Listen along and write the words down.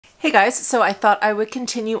Hey guys, so I thought I would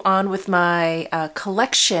continue on with my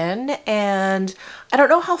collection, and I don't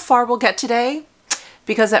know how far we'll get today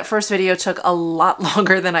because that first video took a lot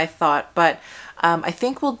longer than I thought, but I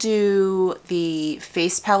think we'll do the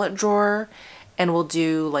face palette drawer and we'll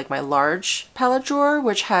do like my large palette drawer,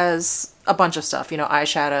 which has a bunch of stuff, you know,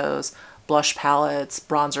 eyeshadows, blush palettes,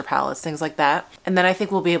 bronzer palettes, things like that. And then I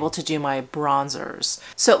think we'll be able to do my bronzers.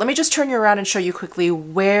 So let me just turn you around and show you quickly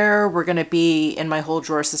where we're gonna be in my whole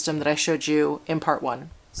drawer system that I showed you in part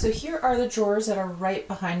one. So here are the drawers that are right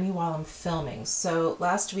behind me while I'm filming. So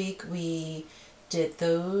last week we did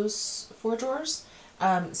those 4 drawers.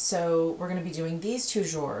 So we're gonna be doing these 2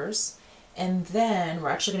 drawers, and then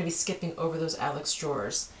we're actually gonna be skipping over those Alex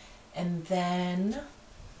drawers. And then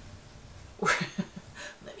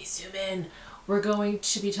let me zoom in. We're going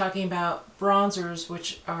to be talking about bronzers,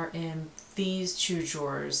 which are in these 2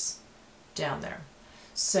 drawers down there.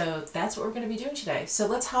 So that's what we're going to be doing today. So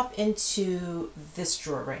let's hop into this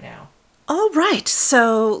drawer right now. All right,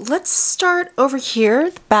 so let's start over here,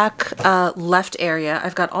 the back left area.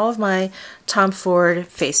 I've got all of my Tom Ford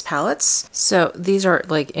face palettes. So these are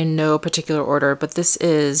like in no particular order, but this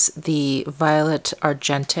is the Violet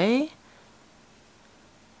Argente.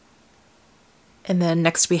 And then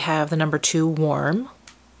next we have the number 2 Warm.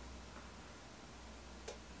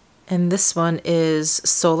 And this one is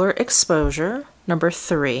Solar Exposure, number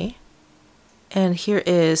 3. And here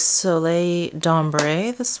is Soleil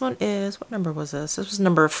d'Ombre. This one is, what number was this? This was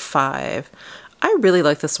number 5. I really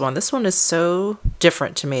like this one. This one is so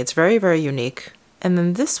different to me. It's very, very unique. And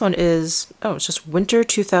then this one is, oh, it's just Winter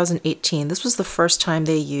 2018. This was the first time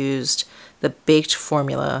they used the baked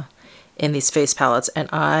formula in these face palettes, and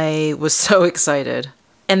I was so excited.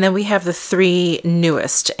 And then we have the 3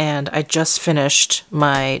 newest, and I just finished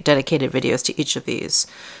my dedicated videos to each of these.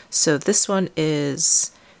 So this one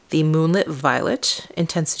is the Moonlit Violet,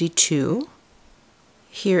 Intensity 2.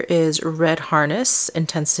 Here is Red Harness,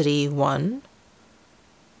 Intensity 1.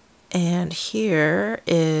 And here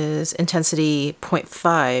is Intensity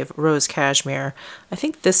 0.5, Rose Cashmere. I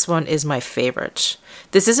think this one is my favorite.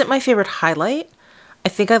 This isn't my favorite highlight. I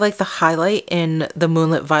think I like the highlight in the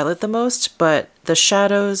Moonlit Violet the most, but the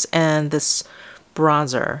shadows and this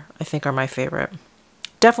bronzer I think are my favorite.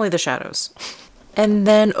 Definitely the shadows. And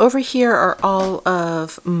then over here are all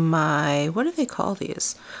of my, what do they call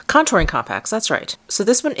these? Contouring compacts, that's right. So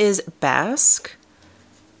this one is Basque.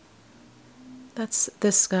 That's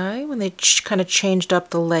this guy when they kind of changed up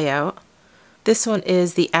the layout. This one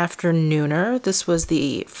is the Afternooner. This was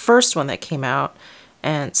the first one that came out,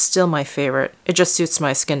 and still my favorite. It just suits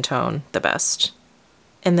my skin tone the best.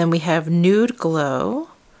 And then we have Nude Glow.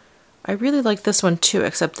 I really like this one too,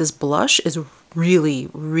 except this blush is really,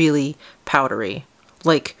 really powdery.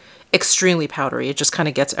 Like, extremely powdery. It just kind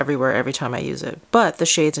of gets everywhere every time I use it. But the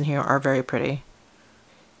shades in here are very pretty.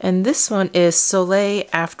 And this one is Soleil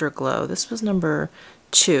Afterglow. This was number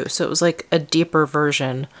 2, so it was like a deeper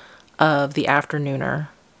version of the Afternooner.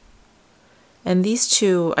 And these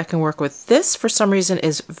 2 I can work with. This, for some reason,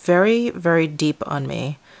 is very, very deep on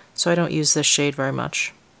me, so I don't use this shade very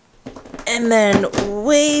much. And then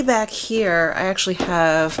way back here, I actually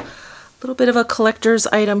have a little bit of a collector's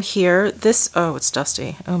item here. This, oh, it's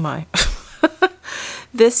dusty. Oh my.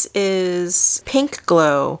 This is Pink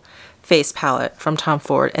Glow face palette from Tom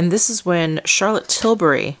Ford, and this is when Charlotte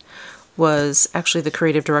Tilbury was actually the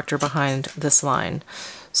creative director behind this line.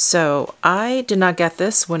 So I did not get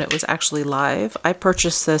this when it was actually live. I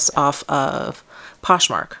purchased this off of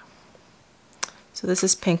Poshmark. So this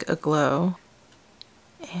is Pink Aglow,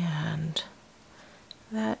 and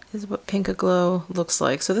that is what Pink Aglow looks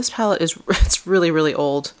like. So this palette is, it's really, really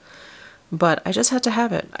old, but I just had to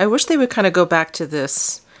have it. I wish they would kind of go back to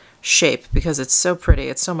this shape because it's so pretty.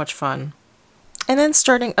 It's so much fun. And then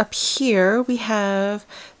starting up here, we have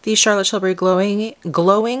the Charlotte Tilbury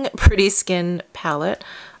Glowing Pretty Skin palette.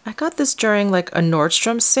 I got this during like a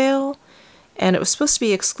Nordstrom sale, and it was supposed to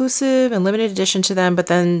be exclusive and limited edition to them, but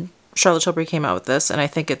then Charlotte Tilbury came out with this, and I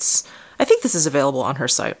think this is available on her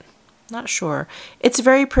site. Not sure. It's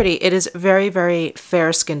very pretty. It is very, very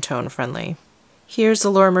fair skin tone friendly. Here's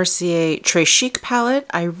the Laura Mercier Très Chic palette.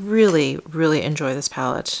 I really, really enjoy this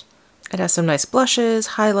palette. It has some nice blushes,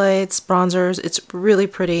 highlights, bronzers. It's really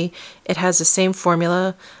pretty. It has the same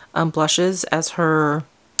formula blushes as her,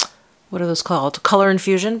 what are those called? Color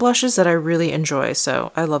Infusion blushes that I really enjoy.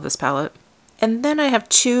 So I love this palette. And then I have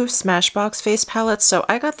 2 Smashbox face palettes. So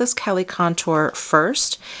I got this Cali Contour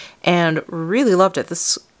first and really loved it.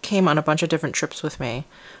 This came on a bunch of different trips with me,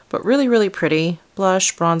 but really, really pretty.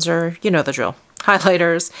 Blush, bronzer, you know the drill.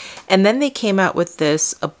 highlighters. And then they came out with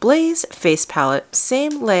this Ablaze face palette.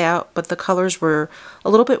 Same layout, but the colors were a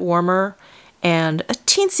little bit warmer and a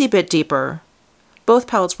teensy bit deeper. Both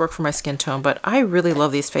palettes work for my skin tone, but I really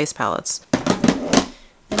love these face palettes.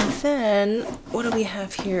 And then, what do we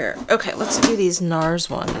have here? Okay, let's do these NARS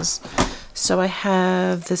ones. So I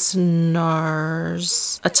have this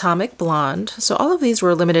NARS Atomic Blonde. So all of these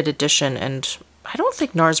were limited edition, and I don't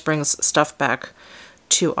think NARS brings stuff back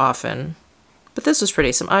too often. But this was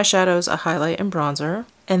pretty. Some eyeshadows, a highlight, and bronzer.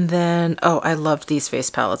 And then, oh, I loved these face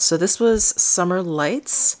palettes. So this was Summer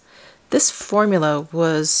Lights. This formula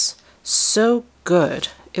was so good.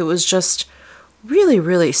 It was just really,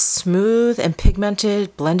 really smooth and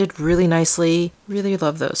pigmented, blended really nicely. Really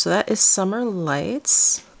love those. So that is Summer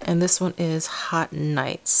Lights. And this one is Hot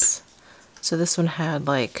Nights. So this one had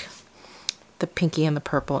like the pinky and the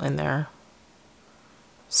purple in there.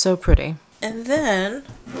 So pretty. And then,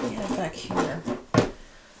 what do we have back here?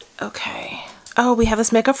 Okay. Oh, we have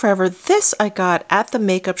this Makeup Forever. This I got at the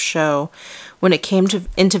makeup show when it came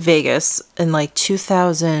into Vegas in like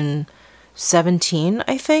 2017,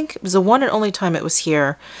 I think. It was the one and only time it was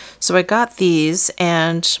here. So I got these,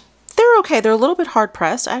 and they're okay. They're a little bit hard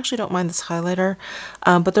pressed. I actually don't mind this highlighter,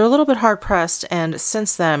 but they're a little bit hard pressed. And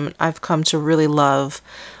since then, I've come to really love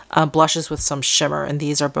blushes with some shimmer, and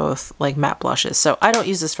these are both like matte blushes. So I don't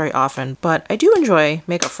use this very often, but I do enjoy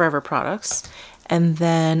Makeup Forever products. And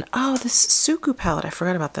then, oh, this Suku palette. I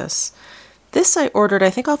forgot about this. This I ordered, I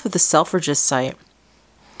think, off of the Selfridges site.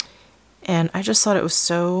 And I just thought it was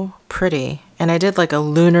so pretty. And I did like a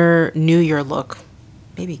Lunar New Year look,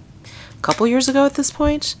 maybe a couple years ago at this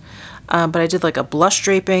point. But I did like a blush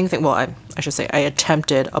draping thing. Well, I should say I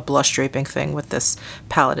attempted a blush draping thing with this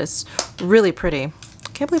palette. It's really pretty.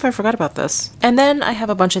 Can't believe I forgot about this. And then I have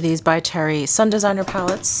a bunch of these by Terry Sun Designer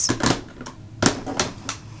palettes.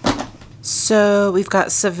 So we've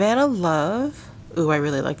got Savannah Love. Ooh, I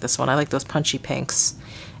really like this one. I like those punchy pinks.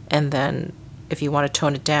 And then if you want to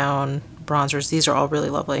tone it down, bronzers, these are all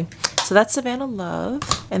really lovely. So that's Savannah Love.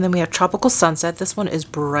 And then we have Tropical Sunset. This one is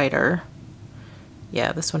brighter.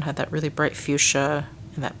 Yeah, this one had that really bright fuchsia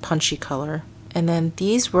and that punchy color. And then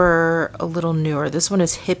these were a little newer. This one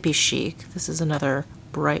is Hippie Chic. This is another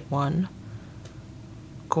bright one.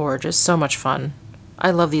 Gorgeous, so much fun.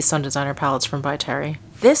 I love these Sun Designer palettes from By Terry.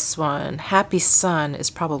 This one, Happy Sun, is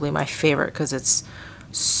probably my favorite because it's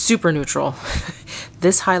super neutral.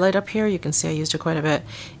 This highlight up here, you can see I used it quite a bit,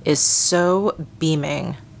 is so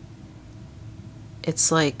beaming.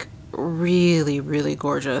 It's like really, really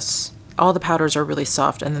gorgeous. All the powders are really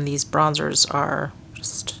soft, and then these bronzers are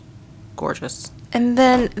just gorgeous. And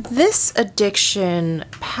then this Addiction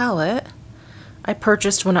palette I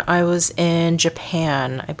purchased when I was in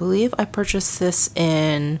Japan. I believe I purchased this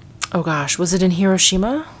in, oh gosh, was it in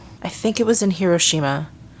Hiroshima? I think it was in Hiroshima.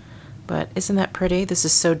 But isn't that pretty? This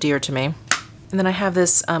is so dear to me. And then I have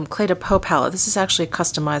this Clé de Peau palette. This is actually a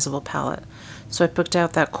customizable palette. So I picked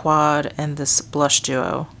out that quad and this blush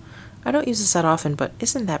duo. I don't use this that often, but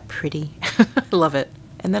isn't that pretty? I love it.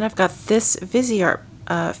 And then I've got this Viseart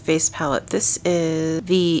face palette. This is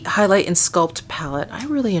the Highlight and Sculpt palette. I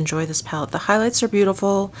really enjoy this palette. The highlights are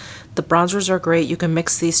beautiful. The bronzers are great. You can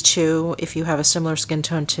mix these two if you have a similar skin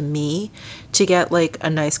tone to me to get like a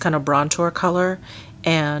nice kind of bronzer color.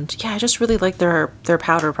 And yeah, I just really like their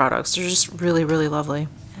powder products. They're just really, really lovely.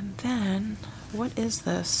 And then, what is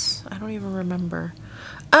this? I don't even remember.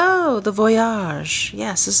 Oh, the Voyage.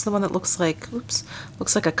 Yes, this is the one that looks like, oops,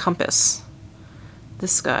 looks like a compass.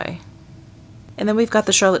 This guy. And then we've got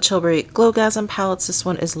the Charlotte Tilbury Glowgasm palettes. This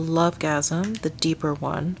one is Lovegasm, the deeper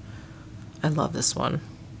one. I love this one.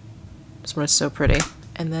 This one is so pretty.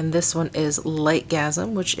 And then this one is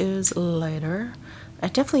Lightgasm, which is lighter. I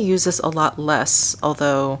definitely use this a lot less,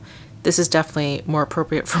 although this is definitely more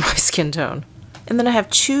appropriate for my skin tone. And then I have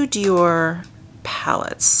two Dior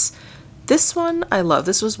palettes. This one I love.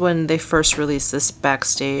 This was when they first released this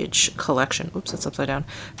Backstage collection. Oops, it's upside down.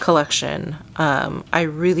 Collection. I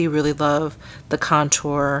really, really love the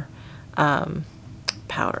contour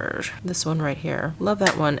powder. This one right here. Love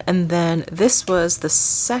that one. And then this was the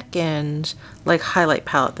second like highlight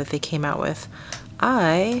palette that they came out with.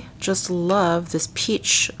 I just love this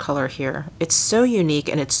peach color here. It's so unique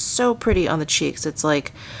and it's so pretty on the cheeks. It's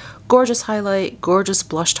like gorgeous highlight, gorgeous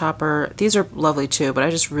blush topper. These are lovely too, but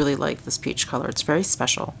I just really like this peach color. It's very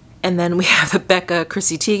special. And then we have the Becca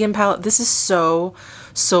Chrissy Teigen palette. This is so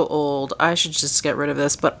old. I should just get rid of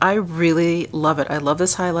this, but I really love it. I love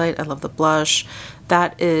this highlight. I love the blush.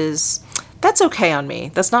 That's okay on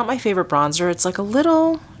me. That's not my favorite bronzer. It's like a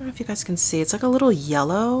little, I don't know if you guys can see, it's like a little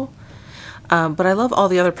yellow. But I love all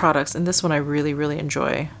the other products, and this one I really, really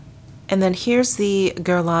enjoy. And then here's the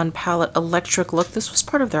Guerlain palette Electric Look. This was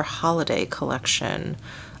part of their holiday collection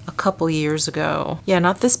a couple years ago. Yeah,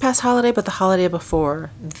 not this past holiday, but the holiday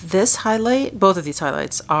before. This highlight, both of these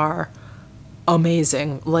highlights are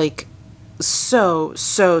amazing. Like, so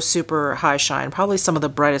super high shine. Probably some of the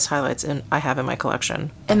brightest highlights I have in my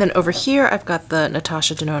collection. And then over here, I've got the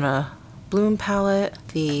Natasha Denona Bloom palette,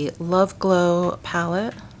 the Love Glow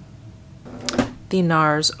palette, the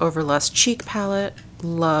NARS Overlust Cheek palette.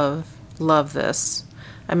 Love this.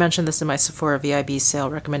 I mentioned this in my Sephora VIB sale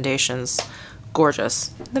recommendations.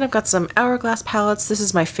 Gorgeous. Then I've got some Hourglass palettes. This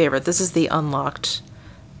is my favorite. This is the Unlocked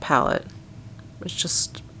palette. It's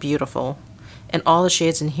just beautiful. And all the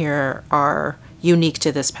shades in here are unique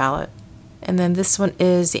to this palette. And then this one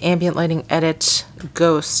is the Ambient Lighting Edit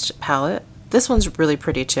Ghost palette. This one's really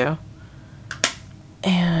pretty too.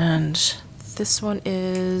 And this one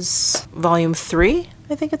is Volume 3,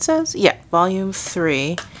 I think it says. Yeah, Volume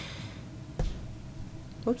 3.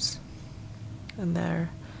 Whoops. And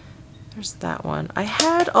there's that one. I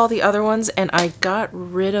had all the other ones and I got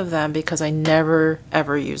rid of them because I never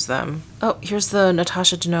ever use them. Oh, here's the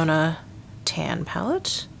Natasha Denona Tan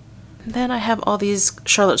palette. And then I have all these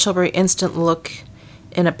Charlotte Tilbury Instant Look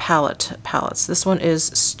in a palettes. This one is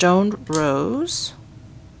Stoned Rose.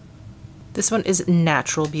 This one is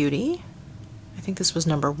Natural Beauty. I think this was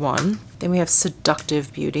number 1. Then we have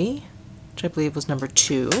Seductive Beauty, which I believe was number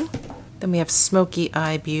 2. Then we have Smoky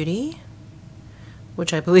Eye Beauty,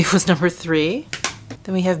 which I believe was number 3.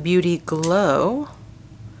 Then we have Beauty Glow.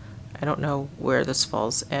 I don't know where this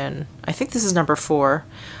falls in. I think this is number 4.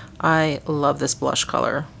 I love this blush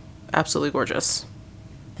color. Absolutely gorgeous.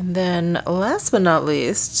 And then last but not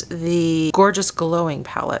least, the Gorgeous Glowing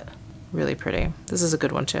palette. Really pretty. This is a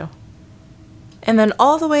good one too. And then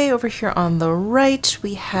all the way over here on the right,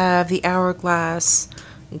 we have the Hourglass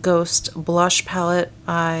Ghost Blush palette.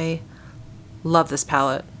 I love this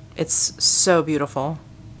palette. It's so beautiful.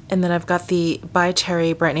 And then I've got the By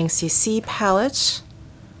Terry Brightening CC palette.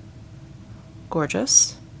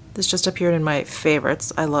 Gorgeous. This just appeared in my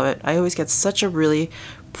favorites. I love it. I always get such a really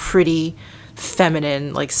pretty,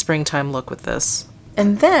 feminine, like springtime look with this.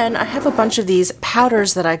 And then I have a bunch of these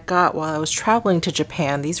powders that I got while I was traveling to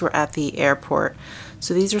Japan. These were at the airport.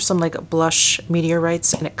 So these are some like blush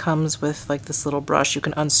meteorites, and it comes with like this little brush. You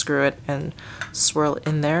can unscrew it and swirl it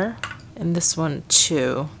in there. And this one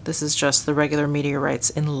too. This is just the regular meteorites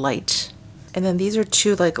in light. And then these are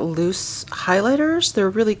 2 like loose highlighters. They're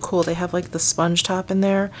really cool. They have like the sponge top in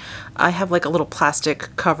there. I have like a little plastic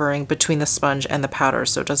covering between the sponge and the powder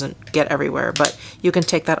so it doesn't get everywhere, but you can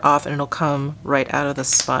take that off and it'll come right out of the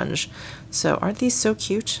sponge. So aren't these so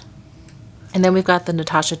cute? And then we've got the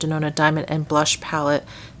Natasha Denona Diamond and Blush palette.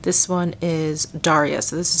 This one is Daria.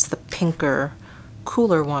 So this is the pinker,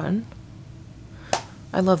 cooler one.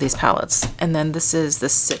 I love these palettes. And then this is the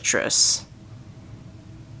Citrus.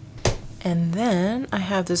 And then I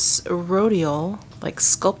have this Rhodial like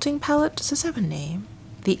sculpting palette. Does this have a name?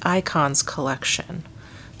 The Icons collection.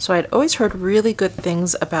 So I'd always heard really good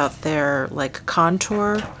things about their like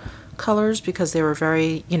contour colors because they were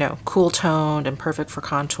very, you know, cool toned and perfect for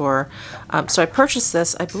contour. So I purchased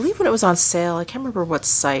this, I believe when it was on sale. I can't remember what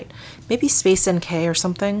site, maybe Space NK or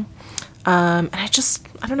something. And I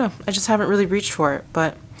don't know, I just haven't really reached for it,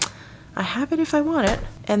 but I have it if I want it.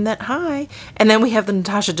 And then we have the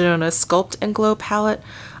Natasha Denona Sculpt and Glow palette.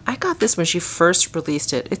 I got this when she first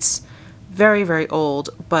released it. It's very, very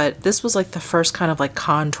old, but this was like the first kind of like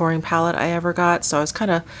contouring palette I ever got, so I was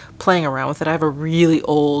kind of playing around with it. I have a really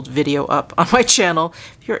old video up on my channel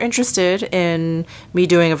if you're interested in me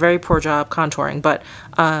doing a very poor job contouring, but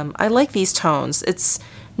I like these tones. It's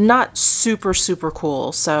not super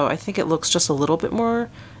cool, so I think it looks just a little bit more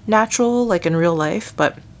natural like in real life,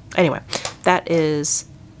 but anyway, that is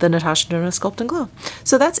the Natasha Denona Sculpt and Glow.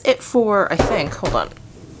 So that's it for, I think, hold on.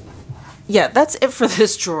 Yeah, that's it for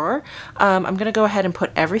this drawer. I'm going to go ahead and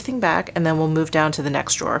put everything back and then we'll move down to the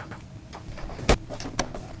next drawer.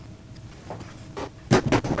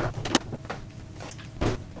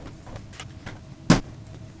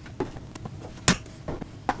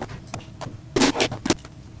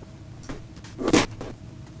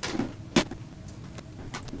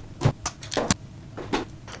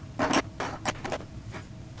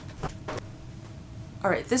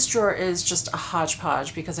 Alright, this drawer is just a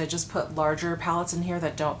hodgepodge because I just put larger palettes in here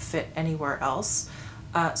that don't fit anywhere else.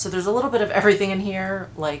 So there's a little bit of everything in here,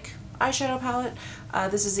 like eyeshadow palette.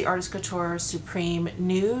 This is the Artist Couture Supreme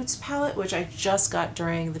Nudes palette, which I just got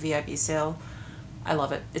during the VIB sale. I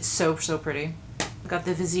love it. It's so pretty. I've got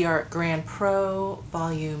the Viseart Grand Pro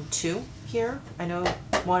Volume 2 here. I know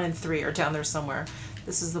 1 and 3 are down there somewhere.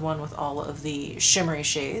 This is the one with all of the shimmery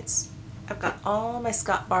shades. I've got all my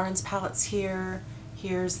Scott Barnes palettes here.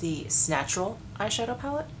 Here's the Snatchel eyeshadow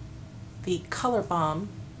palette, the Color Bomb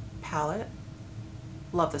palette.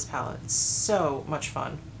 Love this palette, it's so much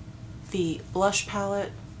fun. The blush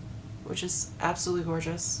palette, which is absolutely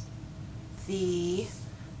gorgeous. The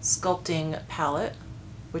sculpting palette,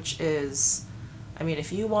 which is, I mean,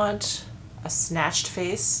 if you want a snatched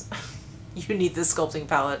face, you need this sculpting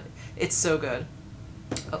palette. It's so good.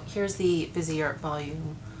 Oh, here's the Viseart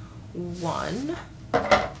Volume 1.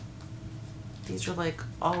 These are like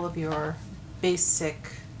all of your basic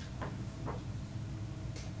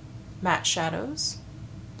matte shadows.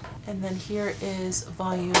 And then here is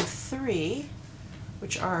Volume 3,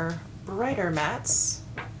 which are brighter mattes,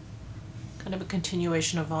 kind of a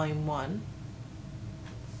continuation of Volume 1.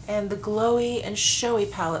 And the Glowy and Showy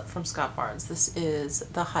palette from Scott Barnes. This is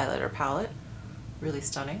the highlighter palette, really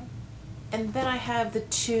stunning. And then I have the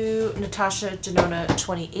two Natasha Denona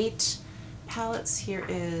 28 palettes. Here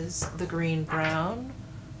is the Green Brown,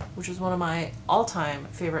 which is one of my all-time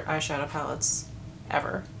favorite eyeshadow palettes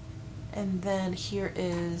ever. And then here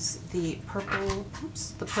is the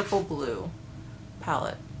Purple Blue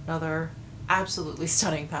palette. Another absolutely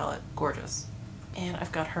stunning palette, gorgeous. And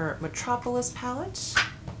I've got her Metropolis palette.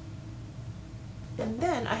 And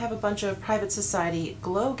then I have a bunch of Private Society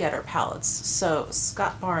Glow Getter palettes. So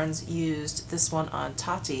Scott Barnes used this one on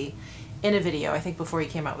Tati in a video, I think before he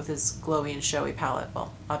came out with his Glowy and Showy palette,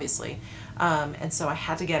 well, obviously. And so I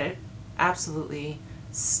had to get it. Absolutely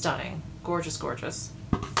stunning. Gorgeous, gorgeous.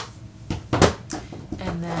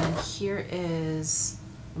 And then here is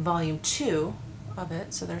Volume 2 of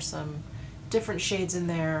it. So there's some different shades in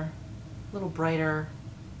there, a little brighter,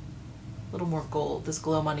 a little more gold. This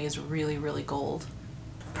Glow Money is really, really gold.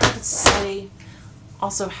 Private Society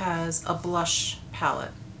also has a blush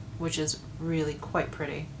palette, which is really quite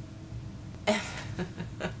pretty.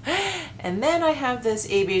 And then I have this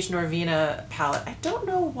ABH Norvina palette. I don't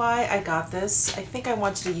know why I got this. I think I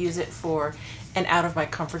wanted to use it for an out of my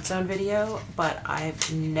comfort zone video, but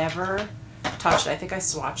I've never touched it. I think I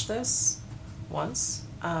swatched this once,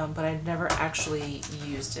 but I never actually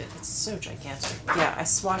used it. It's so gigantic. Yeah, I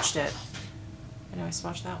swatched it. I know I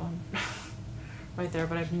swatched that one right there,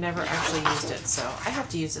 but I've never actually used it, so I have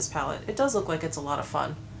to use this palette. It does look like it's a lot of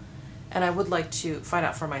fun, and I would like to find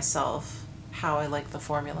out for myself how I like the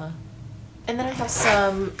formula. And then I have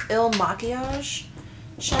some Il Makiage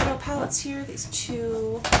shadow palettes here, these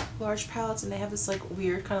two large palettes, and they have this like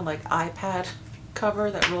weird kind of like iPad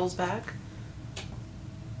cover that rolls back.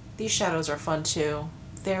 These shadows are fun too.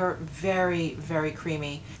 They're very, very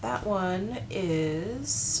creamy. That one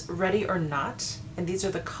is Ready or Not, and these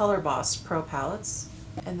are the Color Boss Pro palettes.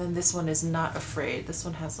 And then this one is Not Afraid. This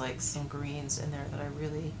one has like some greens in there that I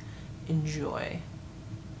really enjoy.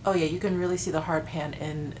 Oh yeah, you can really see the hard pan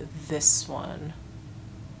in this one.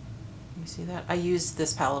 You see that? I used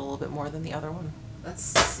this palette a little bit more than the other one. Let's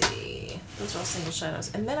see. Those are all single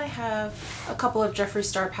shadows. And then I have a couple of Jeffree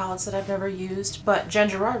Star palettes that I've never used, but Jen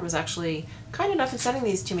Gerard was actually kind enough in sending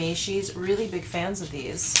these to me. She's really big fans of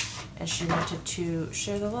these, and she wanted to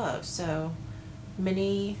share the love. So, what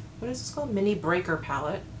is this called? Mini Breaker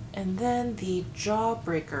palette. And then the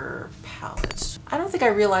Jawbreaker palette. I don't think I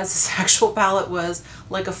realized this actual palette was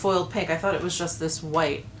like a foiled pink. I thought it was just this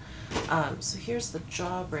white. So here's the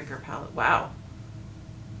Jawbreaker palette. Wow.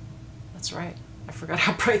 That's right. I forgot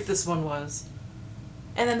how bright this one was.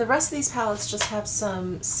 And then the rest of these palettes just have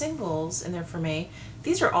some singles in there for me.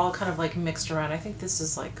 These are all kind of like mixed around. I think this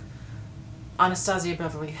is like Anastasia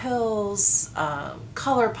Beverly Hills,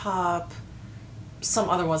 ColourPop,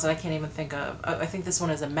 some other ones that I can't even think of. I think this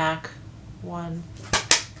one is a MAC one.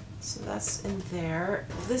 So that's in there.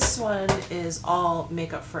 This one is all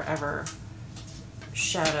Makeup Forever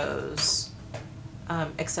shadows,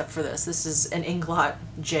 except for this. This is an Inglot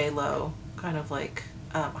J-Lo, kind of like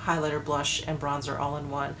highlighter, blush, and bronzer all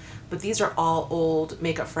in one. But these are all old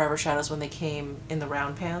Makeup Forever shadows when they came in the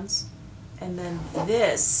round pans. And then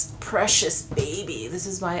this precious baby. This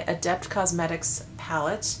is my Adept Cosmetics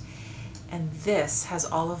palette. And this has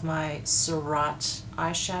all of my Surratt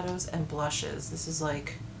eyeshadows and blushes. This is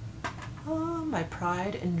like, oh, my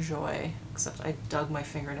pride and joy. Except I dug my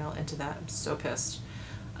fingernail into that. I'm so pissed.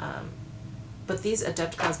 But these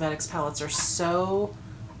Adept Cosmetics palettes are so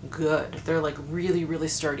good. They're like really, really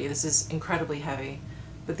sturdy. This is incredibly heavy.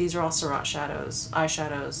 But these are all Surratt shadows,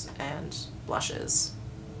 eyeshadows, and blushes.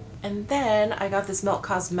 And then I got this Melt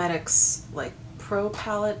Cosmetics like Pro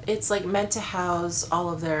palette. It's like meant to house all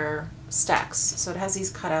of their stacks. So it has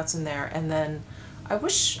these cutouts in there, and then I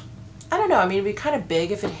don't know, I mean, it'd be kind of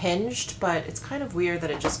big if it hinged, but it's kind of weird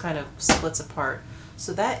that it just kind of splits apart.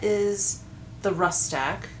 So that is the Rust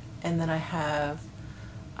stack. And then I have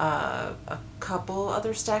a couple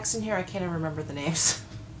other stacks in here. I can't even remember the names.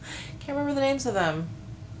 Can't remember the names of them.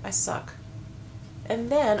 I suck. And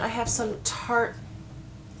then I have some Tarte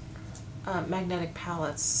magnetic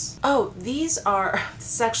palettes. Oh, these are,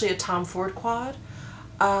 this is actually a Tom Ford quad.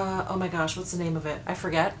 Oh my gosh, what's the name of it? I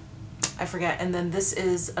forget. And then this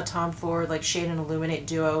is a Tom Ford like Shade and Illuminate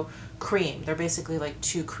Duo cream. They're basically like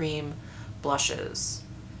 2 cream blushes.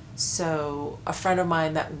 So a friend of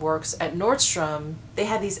mine that works at Nordstrom, they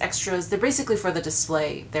had these extras. They're basically for the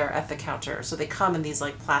display there at the counter. So they come in these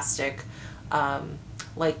like plastic,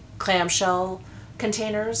 like clamshell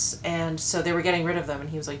containers. And so they were getting rid of them.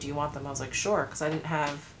 And he was like, do you want them? I was like, sure. Cause I didn't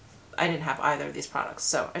have either of these products.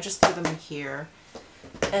 So I just threw them in here.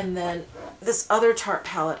 And then this other Tarte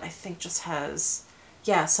palette, I think just has,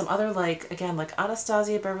 yeah, some other like, again, like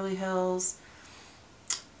Anastasia Beverly Hills,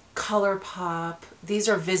 ColourPop. These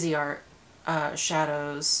are Viseart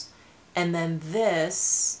shadows. And then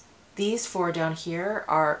these 4 down here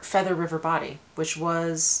are Feather River Body, which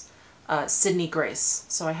was Sydney Grace.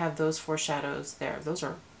 So I have those 4 shadows there. Those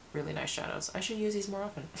are really nice shadows. I should use these more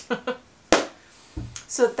often.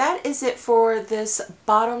 So that is it for this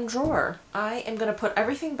bottom drawer. I am going to put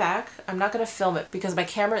everything back. I'm not going to film it because my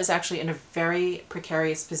camera is actually in a very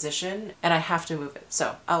precarious position and I have to move it.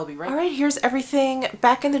 So I will be right back. All right, here's everything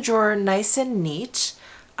back in the drawer, nice and neat.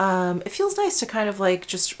 It feels nice to kind of like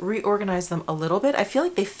just reorganize them a little bit. I feel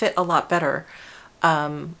like they fit a lot better,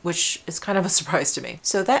 which is kind of a surprise to me.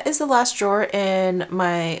 So that is the last drawer in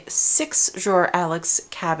my 6-drawer Alex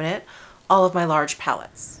cabinet, all of my large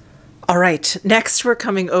palettes. All right, next we're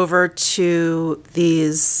coming over to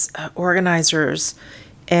these organizers,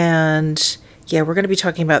 and yeah, we're going to be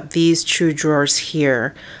talking about these 2 drawers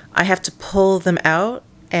here. I have to pull them out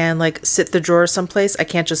and like sit the drawer someplace. I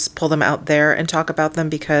can't just pull them out there and talk about them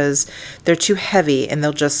because they're too heavy and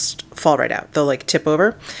they'll just fall right out. They'll like tip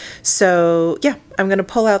over. So yeah, I'm going to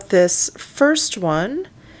pull out this first one.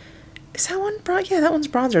 Is that one yeah, that one's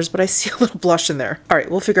bronzers, but I see a little blush in there. All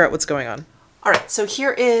right, we'll figure out what's going on. All right, so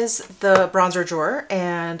here is the bronzer drawer,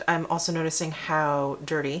 and I'm also noticing how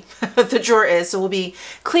dirty the drawer is. So we'll be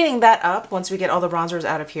cleaning that up once we get all the bronzers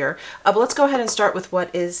out of here. But let's go ahead and start with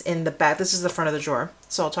what is in the back. This is the front of the drawer.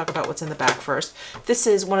 So I'll talk about what's in the back first. This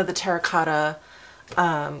is one of the terracotta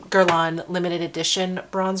Guerlain limited edition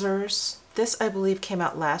bronzers. This, I believe, came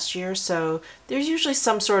out last year. So there's usually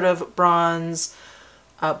some sort of bronze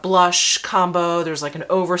blush combo. There's like an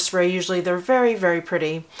overspray usually. They're very, very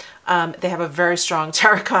pretty. They have a very strong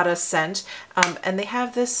terracotta scent, and they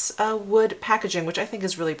have this wood packaging, which I think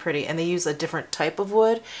is really pretty, and they use a different type of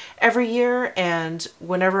wood every year, and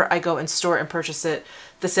whenever I go in store and purchase it,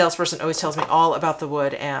 the salesperson always tells me all about the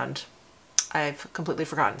wood, and I've completely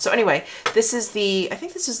forgotten. So anyway, this is I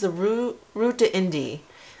think this is the Rue d'Indy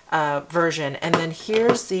version, and then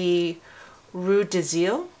here's the Rue des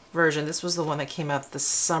Îles version. This was the one that came out the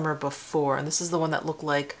summer before, and this is the one that looked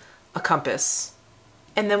like a compass.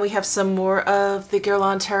 And then we have some more of the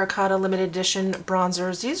Guerlain Terracotta limited edition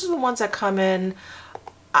bronzers. These are the ones that come in,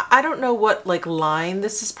 I don't know what like line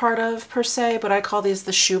this is part of per se, but I call these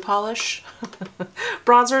the shoe polish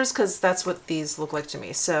bronzers because that's what these look like to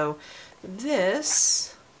me. So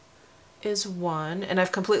this is one, and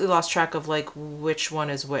I've completely lost track of like which one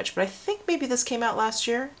is which, but I think maybe this came out last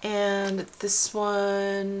year, and this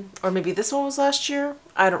one, or maybe this one was last year.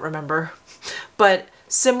 I don't remember, but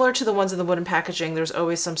similar to the ones in the wooden packaging, there's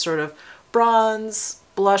always some sort of bronze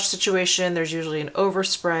blush situation. There's usually an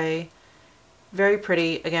overspray. Very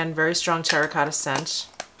pretty. Again, very strong terracotta scent.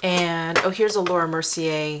 And oh, here's a Laura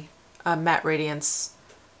Mercier Matte Radiance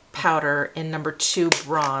powder in number 2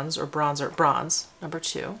 bronze, or bronze, number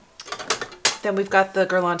 2. Then we've got the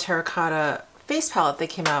Guerlain Terracotta face palette that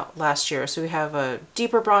came out last year. So we have a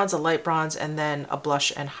deeper bronze, a light bronze, and then a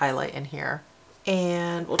blush and highlight in here.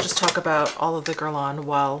 And we'll just talk about all of the Guerlain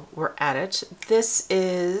while we're at it. This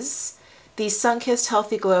is the Sunkissed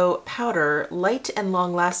Healthy Glow Powder, light and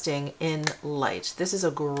long lasting in light. This is a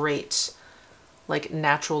great, like,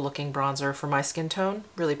 natural looking bronzer for my skin tone.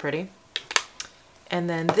 Really pretty. And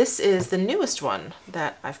then this is the newest one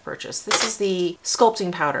that I've purchased. This is the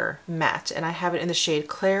Sculpting Powder Matte, and I have it in the shade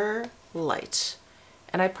Claire Light.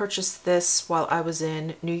 And I purchased this while I was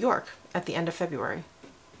in New York at the end of February.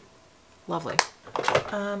 Lovely.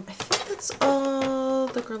 I think that's all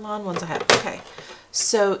the Guerlain ones I have. Okay,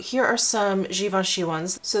 so here are some Givenchy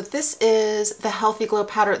ones. So this is the Healthy Glow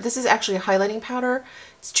Powder. This is actually a highlighting powder.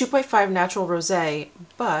 It's 2.5 natural rosé,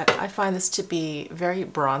 but I find this to be very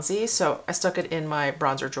bronzy, so I stuck it in my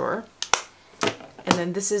bronzer drawer. And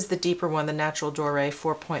then this is the deeper one, the Natural Doré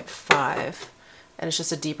 4.5. and it's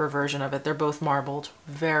just a deeper version of it. They're both marbled.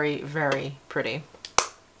 Very, very pretty.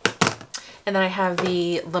 And then I have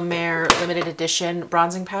the La Mer limited edition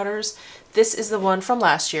bronzing powders. This is the one from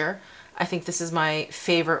last year. I think this is my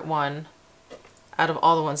favorite one out of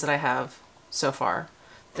all the ones that I have so far.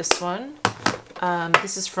 This one,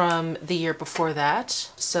 this is from the year before that.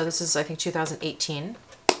 So this is, I think, 2018.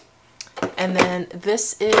 And then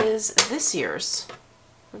this is this year's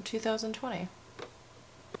from 2020.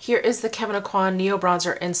 Here is the Kevyn Aucoin Neo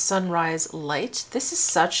Bronzer in Sunrise Light. This is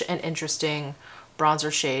such an interesting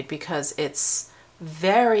bronzer shade because it's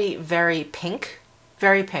very, very pink,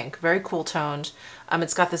 very cool toned.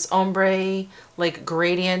 It's got this ombre, like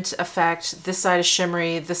gradient effect. This side is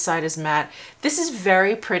shimmery, this side is matte. This is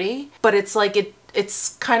very pretty, but it's like,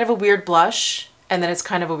 it's kind of a weird blush and then it's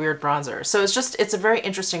kind of a weird bronzer. So it's a very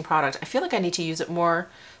interesting product. I feel like I need to use it more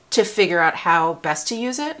to figure out how best to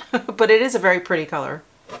use it, but it is a very pretty color.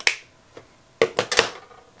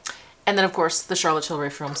 And then of course the Charlotte Tilbury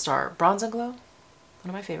Film Star Bronze and Glow, one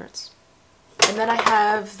of my favorites. And then I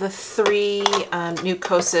have the three new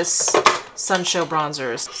Kosas Sun Show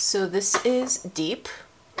bronzers. So this is deep,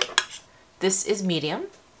 this is medium,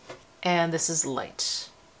 and this is light.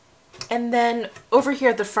 And then over here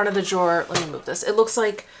at the front of the drawer, let me move this. It looks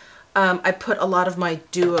like I put a lot of my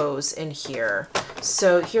duos in here.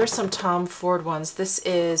 So here's some Tom Ford ones. This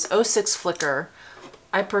is 06 Flicker.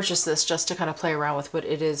 I purchased this just to kind of play around with, but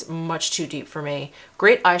it is much too deep for me.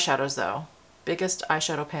 Great eyeshadows though. Biggest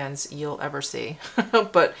eyeshadow pans you'll ever see.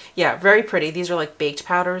 But yeah, very pretty. These are like baked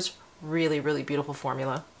powders. Really, really beautiful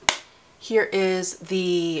formula. Here is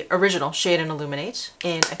the original Shade and Illuminate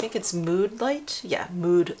in, I think it's Mood Light. Yeah,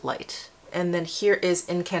 Mood Light. And then here is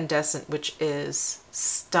Incandescent, which is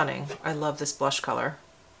stunning. I love this blush color.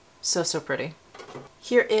 So, so pretty.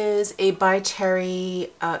 Here is a By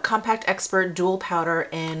Terry Compact Expert Dual Powder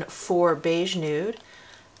in 4 Beige Nude.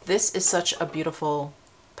 This is such a beautiful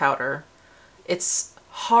powder. It's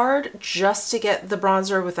hard just to get the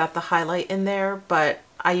bronzer without the highlight in there, but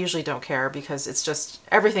I usually don't care because it's just,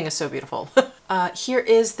 everything is so beautiful. Here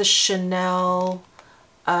is the Chanel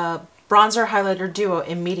Bronzer Highlighter Duo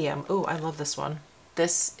in Medium. Oh, I love this one.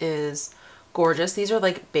 This is gorgeous. These are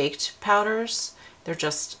like baked powders. They're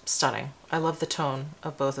just stunning. I love the tone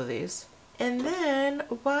of both of these. And then,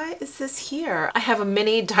 why is this here? I have a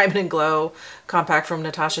mini Diamond and Glow compact from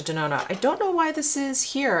Natasha Denona. I don't know why this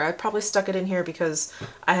is here. I probably stuck it in here because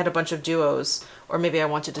I had a bunch of duos, or maybe I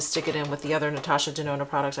wanted to stick it in with the other Natasha Denona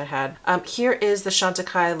product I had. Here is the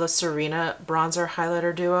Chantecaille La Serena Bronzer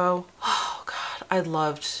Highlighter Duo. Oh God, I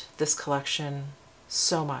loved this collection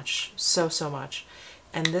so much, so much.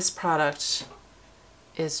 And this product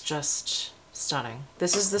is just stunning.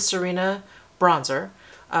 This is the Serena Bronzer.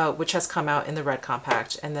 Which has come out in the red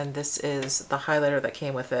compact, and then this is the highlighter that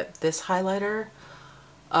came with it. This highlighter,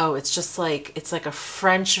 oh, it's just like, it's like a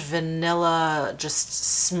French vanilla, just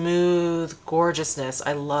smooth gorgeousness.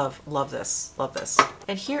 I love this, love this.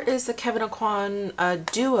 And here is the Kevyn Aucoin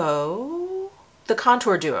Duo, the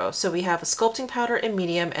Contour Duo. So we have a sculpting powder in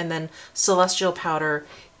medium and then celestial powder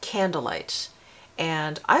Candlelight.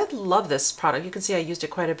 And I love this product. You can see I used it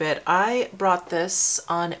quite a bit. I brought this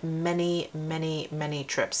on many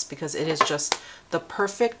trips because it is just the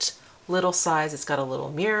perfect little size. It's got a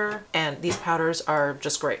little mirror and these powders are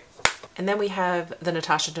just great. And then we have the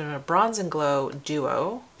Natasha Denona Bronze and Glow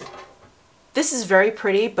Duo. This is very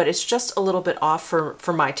pretty, but it's just a little bit off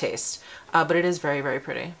for my taste, but it is very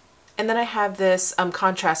pretty. And then I have this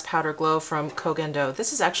Contrast Powder Glow from Kogendo.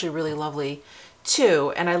 This is actually really lovely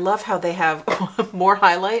too, and I love how they have more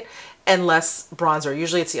highlight and less bronzer.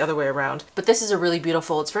 Usually it's the other way around, but this is a really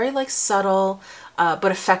beautiful, it's very like subtle but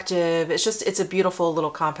effective. It's a beautiful little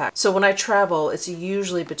compact. So when I travel, it's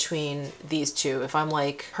usually between these two. If I'm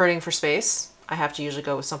like hurting for space, I have to usually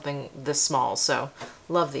go with something this small. So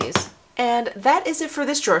love these. And that is it for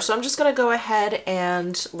this drawer. So I'm just gonna go ahead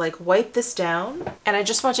and like wipe this down, and I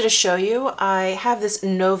just wanted to show you I have this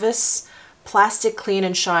Novus Plastic Clean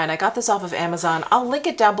and Shine. I got this off of Amazon. I'll link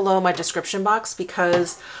it down below in my description box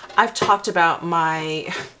because I've talked about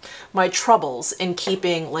my troubles in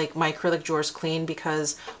keeping like my acrylic drawers clean,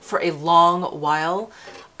 because for a long while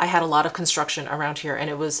I had a lot of construction around here and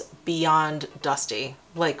it was beyond dusty,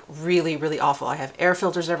 like really awful. I have air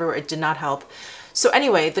filters everywhere. It did not help. So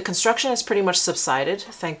anyway, the construction has pretty much subsided,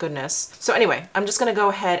 thank goodness. So anyway, I'm just gonna go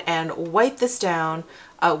ahead and wipe this down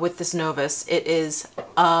with this Novus. It is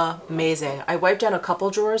amazing. I wiped down a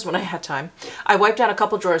couple drawers when I had time. I wiped down a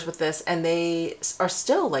couple drawers with this and they are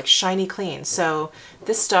still like shiny clean. So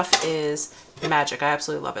this stuff is magic. I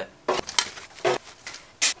absolutely love it.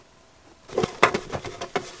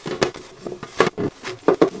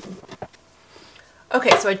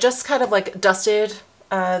 Okay, so I just kind of like dusted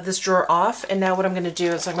this drawer off, and now what I'm going to do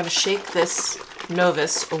is I'm going to shake this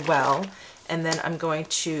Novus well, and then I'm going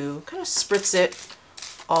to kind of spritz it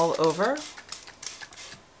all over.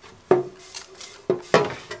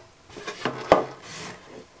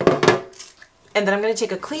 And then I'm going to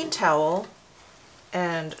take a clean towel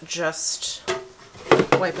and just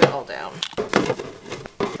wipe it all down.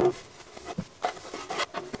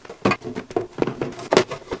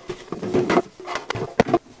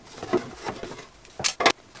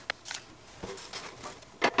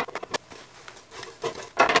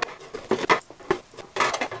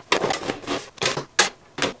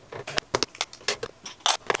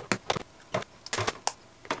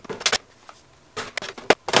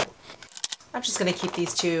 I'm just going to keep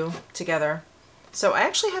these two together. So I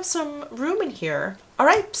actually have some room in here. All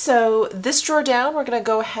right, so this drawer down, we're going to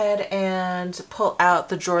go ahead and pull out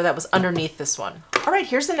the drawer that was underneath this one. All right,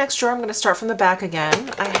 here's the next drawer. I'm going to start from the back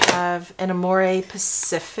again. I have an Amore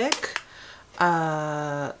Pacific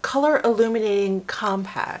Color Illuminating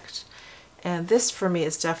Compact. And this for me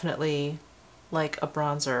is definitely like a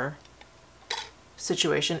bronzer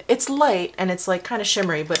situation. It's light and it's like kind of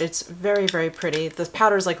shimmery, but it's very, very pretty. The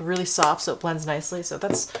powder is like really soft, so it blends nicely. So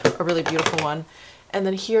that's a really beautiful one. And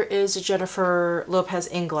then here is a Jennifer Lopez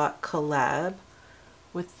Inglot collab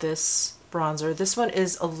with this bronzer. This one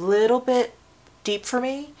is a little bit deep for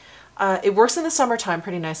me. It works in the summertime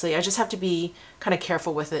pretty nicely. I just have to be kind of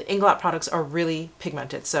careful with it. Inglot products are really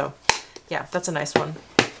pigmented. So yeah, that's a nice one.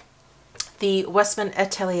 The Westman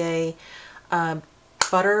Atelier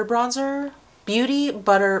Butter Bronzer. Beauty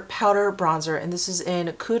Butter Powder Bronzer, and this is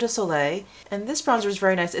in Coup de Soleil. And this bronzer is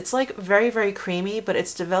very nice. It's like very, very creamy, but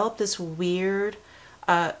it's developed this weird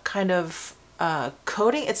kind of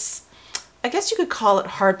coating. It's, I guess you could call it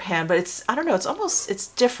hard pan, but it's, I don't know, it's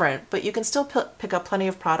different, but you can still pick up plenty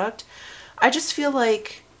of product. I just feel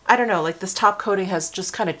like, I don't know, like this top coating has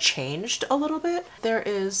just kind of changed a little bit. There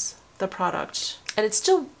is the product, and it's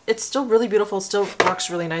still really beautiful, still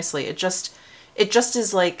works really nicely. It just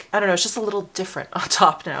is like, I don't know, it's just a little different on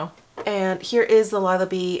top now. And here is the Lila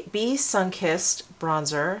Bee Sunkissed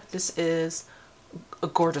bronzer. This is a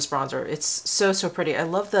gorgeous bronzer. It's so, so pretty. I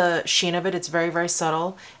love the sheen of it. It's very, very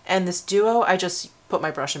subtle. And this duo, I just put my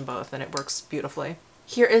brush in both and it works beautifully.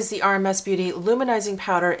 Here is the RMS Beauty Luminizing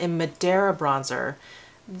Powder in Madeira bronzer.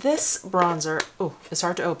 This bronzer, oh, it's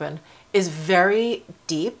hard to open, is very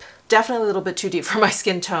deep. Definitely a little bit too deep for my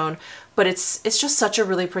skin tone, but it's just such a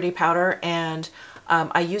really pretty powder, and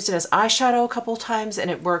I used it as eyeshadow a couple times and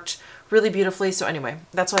it worked really beautifully. So anyway,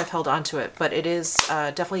 that's why I've held on to it, but it is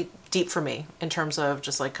definitely deep for me in terms of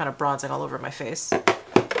just like kind of bronzing all over my face.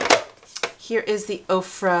 Here is the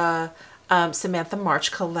Ofra Samantha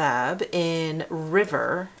March collab in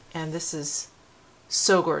River, and this is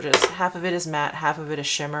so gorgeous. Half of it is matte, half of it is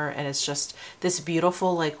shimmer, and it's just this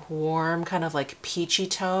beautiful, like warm, kind of like peachy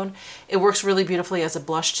tone. It works really beautifully as a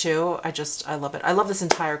blush too. I love it. I love this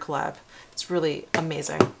entire collab. It's really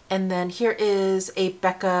amazing. And then here is a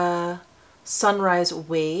Becca Sunrise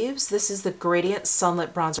Waves. This is the Gradient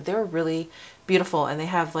Sunlit Bronzer. They're really beautiful, and they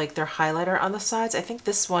have like their highlighter on the sides. I think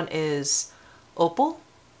this one is Opal,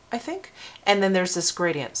 I think. And then there's this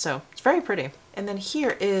gradient, so it's very pretty. And then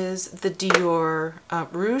here is the Dior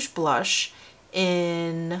Rouge Blush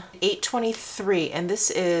in 823, and this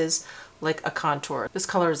is like a contour. This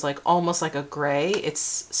color is like almost like a gray. It's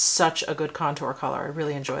such a good contour color. I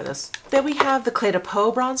really enjoy this. Then we have the Clé de Peau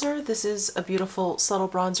bronzer. This is a beautiful subtle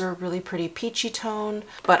bronzer, really pretty peachy tone,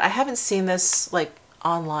 but I haven't seen this like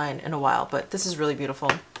online in a while, but this is really beautiful.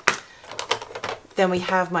 Then we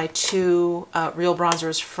have my two real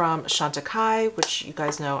bronzers from Chantecaille, which you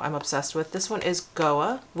guys know I'm obsessed with. This one is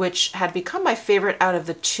Goa, which had become my favorite out of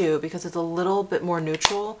the two because it's a little bit more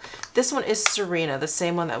neutral. This one is Serena, the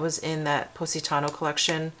same one that was in that Positano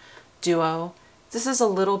collection duo. This is a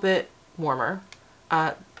little bit warmer.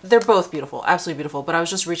 They're both beautiful, absolutely beautiful, but I was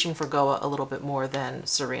just reaching for Goa a little bit more than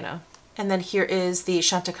Serena. And then here is the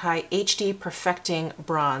Chantecaille HD Perfecting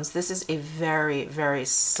Bronze. This is a very, very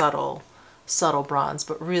subtle bronze,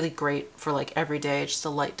 but really great for like every day, just a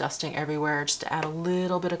light dusting everywhere, just to add a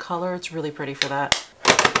little bit of color. It's really pretty for that.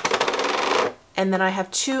 And then I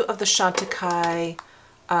have two of the Chantecaille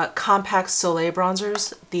Compact Soleil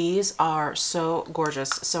bronzers. These are so gorgeous.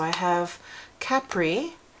 So I have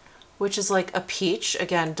Capri, which is like a peach,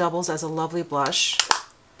 again, doubles as a lovely blush.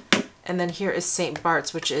 And then here is St.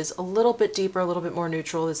 Bart's, which is a little bit deeper, a little bit more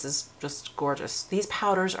neutral. This is just gorgeous. These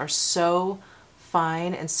powders are so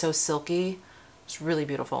fine and so silky. It's really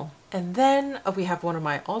beautiful. And then we have one of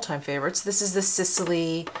my all-time favorites. This is the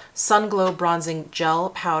Sicily Sun Glow Bronzing Gel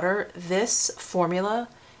Powder. This formula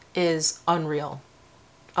is unreal.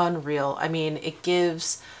 unreal. I mean, it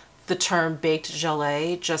gives the term baked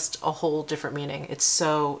gelée just a whole different meaning. It's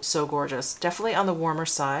so, so gorgeous. Definitely on the warmer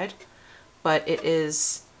side, but it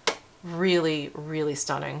is really, really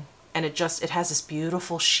stunning. And it has this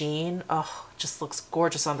beautiful sheen. Oh, it just looks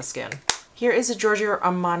gorgeous on the skin. Here is a Giorgio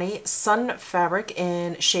Armani Sun fabric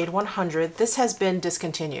in shade 100. This has been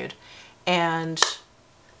discontinued. And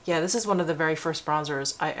yeah, this is one of the very first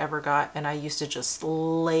bronzers I ever got, and I used to just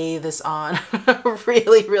lay this on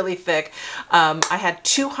really, really thick. I had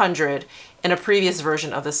 200 in a previous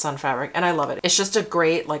version of this Sun fabric, and I love it. It's just a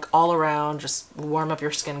great, like, all around, just warm up your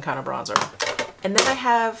skin kind of bronzer. And then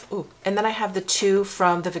I have the two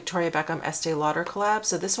from the Victoria Beckham Estee Lauder collab.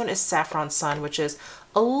 So this one is Saffron Sun, which is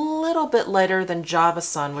a little bit lighter than Java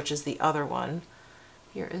Sun, which is the other one.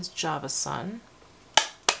 Here is Java Sun.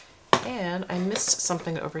 And I missed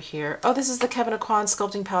something over here. Oh, this is the Kevyn Aucoin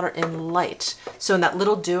Sculpting Powder in light. So in that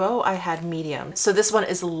little duo, I had medium. So this one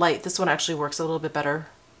is light. This one actually works a little bit better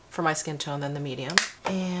for my skin tone than the medium.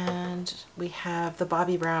 And we have the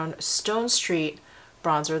Bobbi Brown Stone Street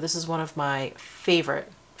bronzer. This is one of my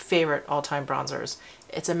favorite all-time bronzers.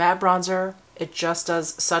 It's a matte bronzer. It just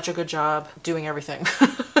does such a good job doing everything.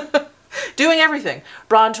 Doing everything.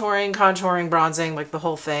 Contouring, bronzing, like the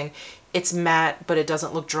whole thing. It's matte, but it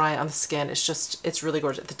doesn't look dry on the skin. It's really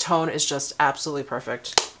gorgeous. The tone is just absolutely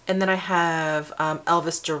perfect. And then I have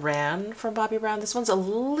Elvis Duran from Bobbi Brown. This one's a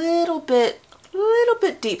little bit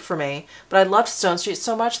deep for me, but I loved Stone Street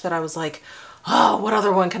so much that I was like, oh, what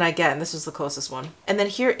other one can I get? And this was the closest one. And then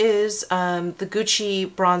here is the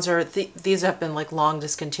Gucci bronzer. These have been like long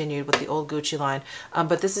discontinued with the old Gucci line,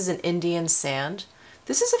 but this is an Indian Sand.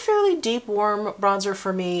 This is a fairly deep, warm bronzer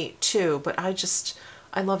for me too, but I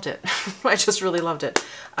loved it. I just really loved it.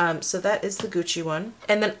 So that is the Gucci one.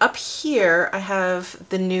 And then up here, I have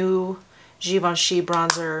the new Givenchy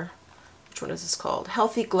bronzer. Which one is this called?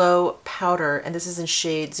 Healthy Glow Powder. And this is in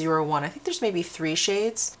shade 01. I think there's maybe 3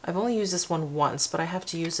 shades. I've only used this one once, but I have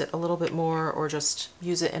to use it a little bit more or just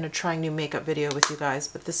use it in a trying new makeup video with you guys.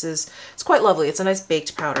 But it's quite lovely. It's a nice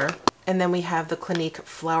baked powder. And then we have the Clinique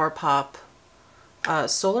Flower Pop,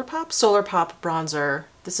 Solar Pop bronzer.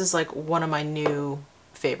 This is like one of my new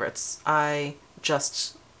favorites. I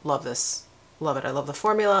just love this. Love it. I love the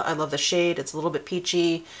formula. I love the shade. It's a little bit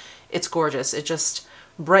peachy. It's gorgeous. It just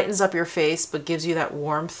brightens up your face but gives you that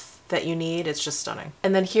warmth that you need. It's just stunning.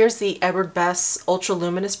 And then here's the Edward Bess Ultra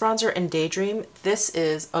Luminous Bronzer in Daydream. This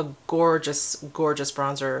is a gorgeous, gorgeous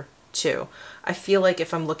bronzer too. I feel like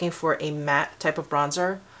if I'm looking for a matte type of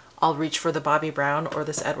bronzer, I'll reach for the Bobbi Brown or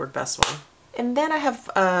this Edward Bess one. And then I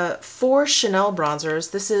have 4 Chanel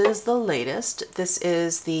bronzers. This is the latest. This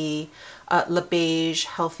is the Le Beige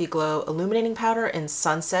Healthy Glow Illuminating Powder in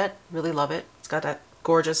Sunset. Really love it. It's got that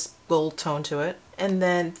gorgeous gold tone to it. And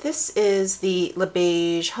then this is the Le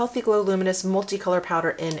Beige Healthy Glow Luminous Multicolor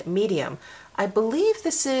Powder in Medium. I believe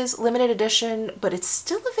this is limited edition, but it's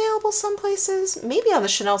still available some places, maybe on the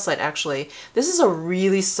Chanel site actually. This is a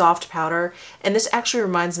really soft powder, and this actually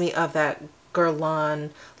reminds me of that Guerlain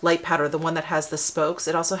light powder, the one that has the spokes.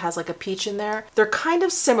 It also has like a peach in there. They're kind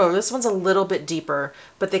of similar. This one's a little bit deeper,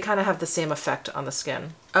 but they kind of have the same effect on the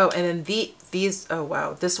skin. Oh, and then these, oh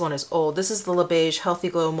wow, this one is old. This is the Le Beige Healthy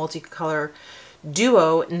Glow Multicolor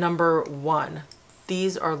Duo #1.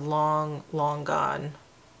 These are long, long gone.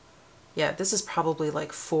 Yeah, this is probably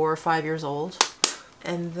like 4 or 5 years old.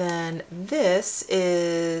 And then this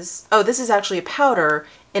is, oh, this is actually a powder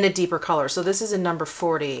in a deeper color. So this is a number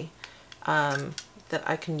 40 that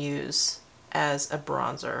I can use as a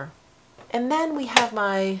bronzer. And then we have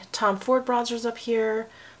my Tom Ford bronzers up here.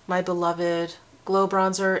 My beloved Glow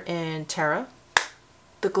Bronzer in Terra.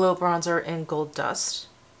 The Glow Bronzer in Gold Dust.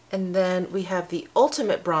 And then we have the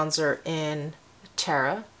Ultimate Bronzer in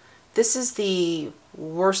Terra. This is the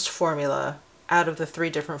worst formula out of the 3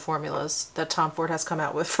 different formulas that Tom Ford has come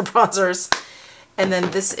out with for bronzers. And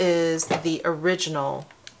then this is the original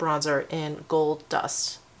bronzer in Gold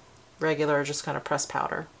Dust. Regular, just kind of pressed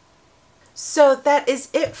powder. So that is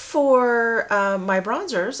it for my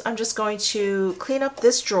bronzers. I'm just going to clean up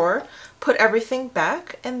this drawer, put everything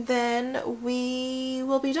back, and then we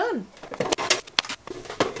will be done.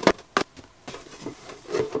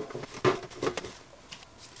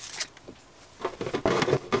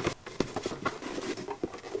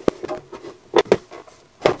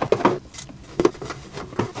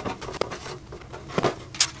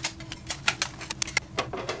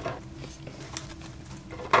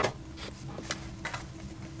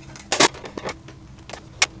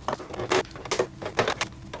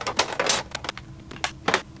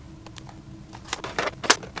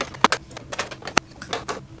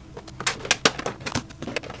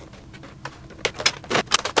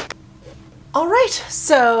 right,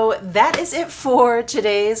 so that is it for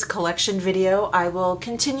today's collection video. I will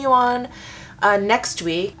continue on next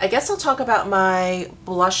week. I guess I'll talk about my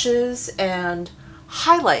blushes and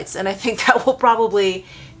highlights, and I think that will probably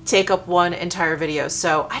take up one entire video.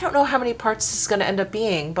 So I don't know how many parts this is going to end up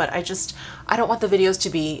being, but I don't want the videos to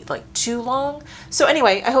be like too long. So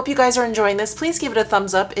anyway, I hope you guys are enjoying this. Please give it a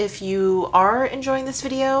thumbs up if you are enjoying this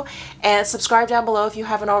video, and subscribe down below if you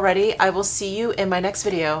haven't already. I will see you in my next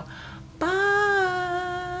video.